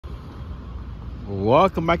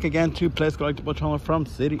Welcome back again to Playdays Collectibles channel from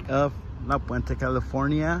city of La Puente,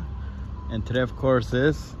 California. And today, of course,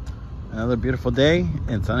 is another beautiful day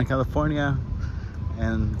in Southern California.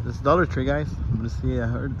 And this is Dollar Tree, guys. I'm gonna see. I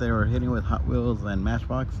heard they were hitting with Hot Wheels and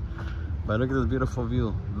Matchbox, but look at this beautiful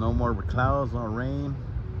view. No more clouds, no rain.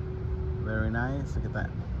 Very nice. Look at that.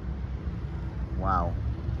 Wow.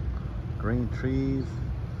 Green trees,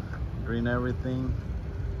 green everything.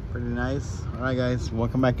 Pretty nice. All right, guys,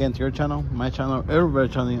 welcome back into your channel, my channel,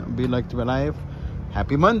 everybody's channel. Be Like to Be Alive.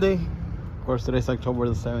 Happy Monday. Of course, today's October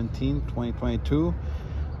the 17th, 2022.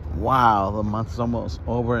 Wow, the month is almost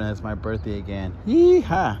over and it's my birthday again.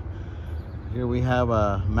 Yeehaw! Here we have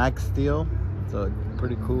a Max Steel. It's a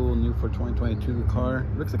pretty cool new for 2022 car.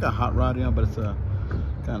 Looks like a hot rod, you know, but it's a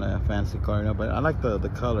kind of fancy car, you know. But I like the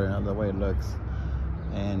color, you know, the way it looks.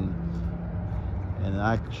 And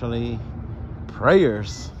actually,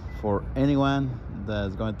 prayers for anyone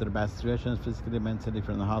that's going through bad situations, physically, mentally, if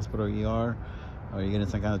you're in the hospital, ER, or you're getting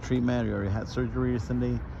some kind of treatment, or you already had surgery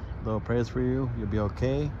recently. Though prayers for you, you'll be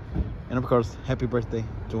okay. And of course, happy birthday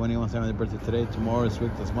to anyone celebrating their birthday today, tomorrow, this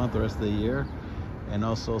week, this month, the rest of the year. And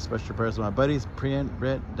also special prayers to my buddies, Priyan,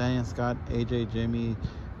 Brett, Daniel, Scott, AJ, Jimmy.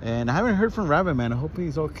 And I haven't heard from Rabbit Man. I hope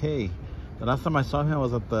he's okay. The last time I saw him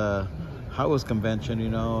was at the Hotwheels convention, you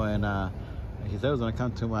know, and he said he was gonna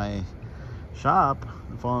come to my shop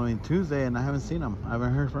the following Tuesday, and I haven't seen him. I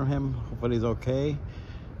haven't heard from him. Hopefully he's okay.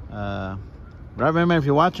 Rabbit Man, if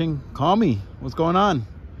you're watching, call me. What's going on?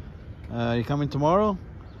 You coming tomorrow?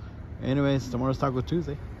 Anyways, tomorrow's Taco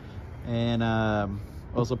Tuesday. And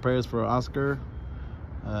also prayers for Oscar,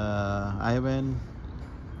 Ivan,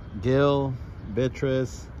 Gil,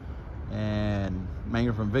 Beatrice, and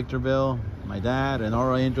Manger from Victorville, my dad, and all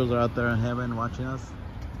our angels are out there in heaven watching us.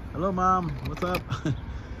 Hello, Mom. What's up?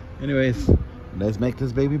 Anyways, let's make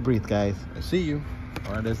this baby breathe, guys. I see you.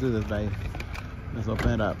 All right, let's do this, guys. Let's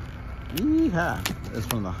open it up. Yeehaw! It's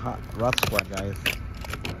from the Hot Rod Squad, guys.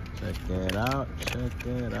 Check it out. Check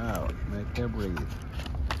it out. Make it breathe.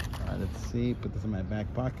 All right, let's see. Put this in my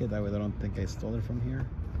back pocket. That way they don't think I stole it from here.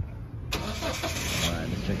 All right,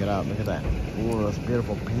 let's check it out. Look at that. Ooh, that's a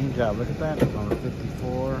beautiful paint job. Look at that. On the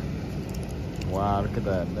 54. Wow, look at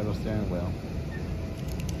that little steering wheel.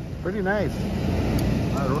 Pretty nice.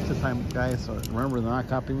 All right, road this time, guys. So remember, do not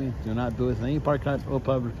copy me. Do not do it in any parking lot or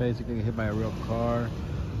public place. You can get hit by a real car,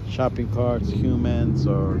 shopping carts, humans,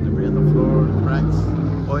 or debris on the floor, cracks,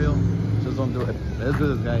 oil. Just don't do it. Let's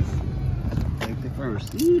do this, guys. Safety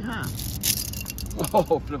first. Yeehaw!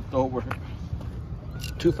 Oh, flipped over.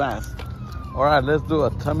 Too fast. All right, let's do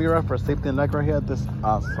a tummy rub for safety and luck right here at this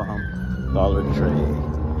awesome Dollar Tree.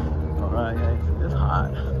 All right, guys. It's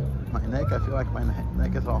hot. My neck, I feel like my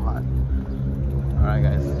neck is all hot. All right,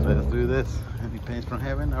 guys, let's do this. Any pennies from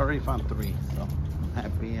heaven? I already found 3, so I'm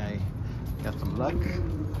happy I got some luck.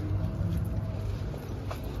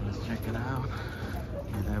 Let's check it out.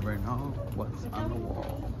 You never know what's on the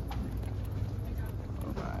wall.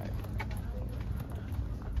 All right.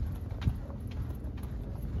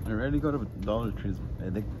 I rarely go to Dollar Trees.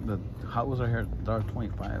 The Hot Wheels are here at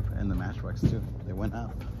 $1.25, and the Matchbox too. They went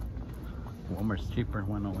up. Walmart's cheaper,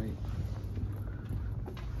 $108.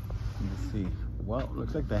 Let's see. Well,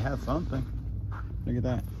 looks like they have something. Look at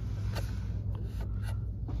that.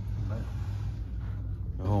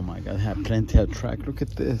 Oh my God, they have plenty of track. Look at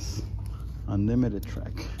this. Unlimited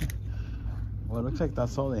track. Well, it looks like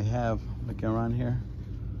that's all they have. Looking around here,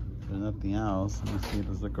 there's nothing else. Let me see.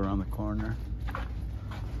 Let's look around the corner.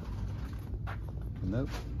 Nope,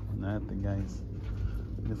 nothing, guys.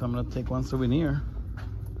 I guess I'm gonna take one souvenir.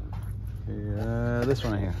 This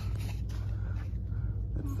one right here.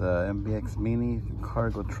 It's the MBX Mini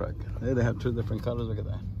cargo truck. They have 2 different colors. Look at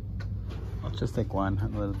that. I'll just take one.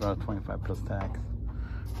 It's about 25 plus tax.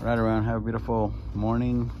 Right around. Have a beautiful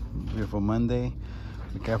morning, beautiful Monday.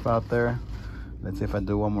 Be careful out there. Let's see if I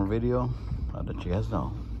do one more video. I'll let you guys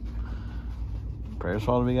know. Prayers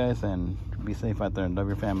for all of you guys, and be safe out there and love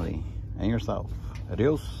your family and yourself.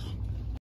 Adios.